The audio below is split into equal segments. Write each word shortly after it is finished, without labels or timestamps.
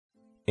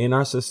In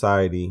our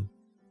society,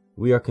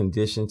 we are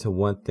conditioned to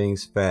want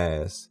things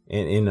fast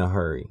and in a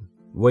hurry.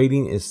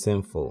 Waiting is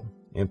sinful,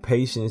 and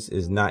patience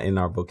is not in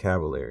our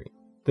vocabulary.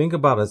 Think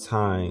about a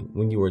time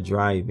when you were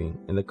driving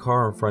and the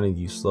car in front of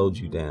you slowed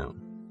you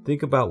down.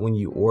 Think about when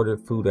you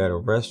ordered food at a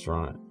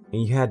restaurant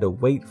and you had to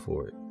wait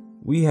for it.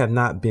 We have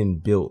not been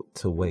built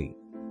to wait.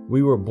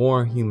 We were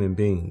born human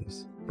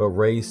beings, but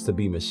raised to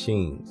be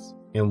machines.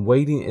 And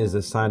waiting is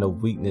a sign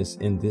of weakness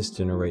in this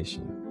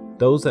generation.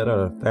 Those that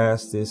are the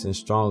fastest and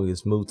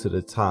strongest move to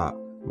the top,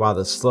 while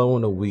the slow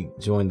and the weak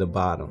join the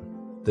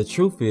bottom. The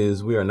truth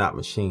is, we are not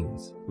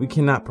machines. We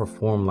cannot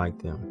perform like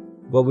them.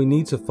 What we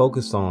need to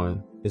focus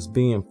on is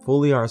being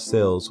fully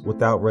ourselves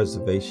without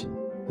reservation.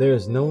 There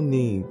is no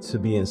need to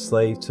be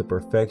enslaved to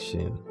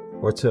perfection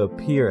or to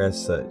appear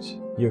as such.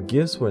 Your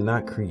gifts were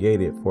not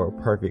created for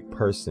a perfect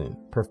person.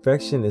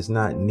 Perfection is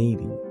not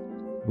needy.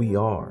 We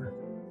are.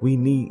 We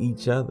need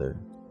each other.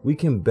 We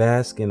can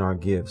bask in our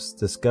gifts,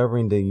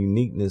 discovering the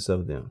uniqueness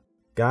of them.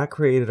 God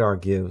created our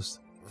gifts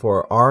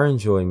for our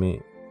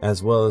enjoyment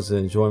as well as the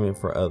enjoyment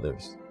for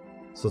others.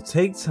 So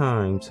take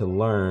time to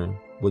learn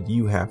what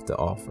you have to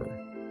offer.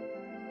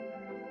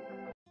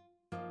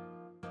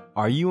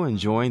 Are you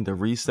enjoying the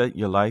Reset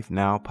Your Life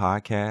Now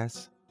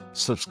podcast?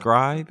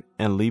 Subscribe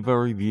and leave a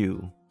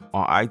review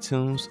on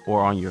iTunes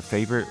or on your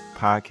favorite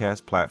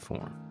podcast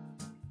platform.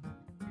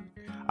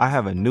 I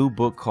have a new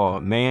book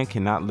called Man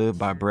Cannot Live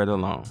by Bread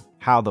Alone: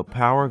 How the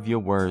Power of Your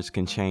Words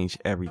Can Change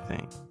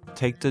Everything.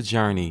 Take the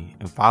journey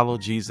and follow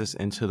Jesus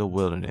into the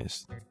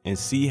wilderness and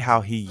see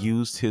how he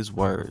used his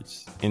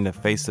words in the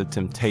face of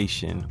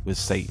temptation with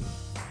Satan.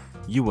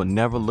 You will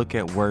never look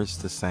at words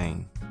the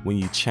same. When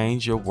you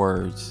change your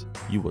words,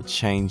 you will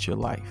change your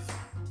life.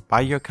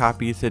 Buy your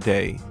copy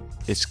today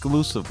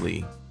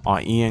exclusively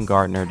on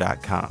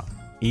iangardner.com.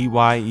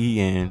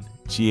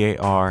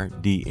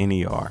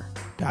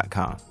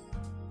 EYENGARDNER.com.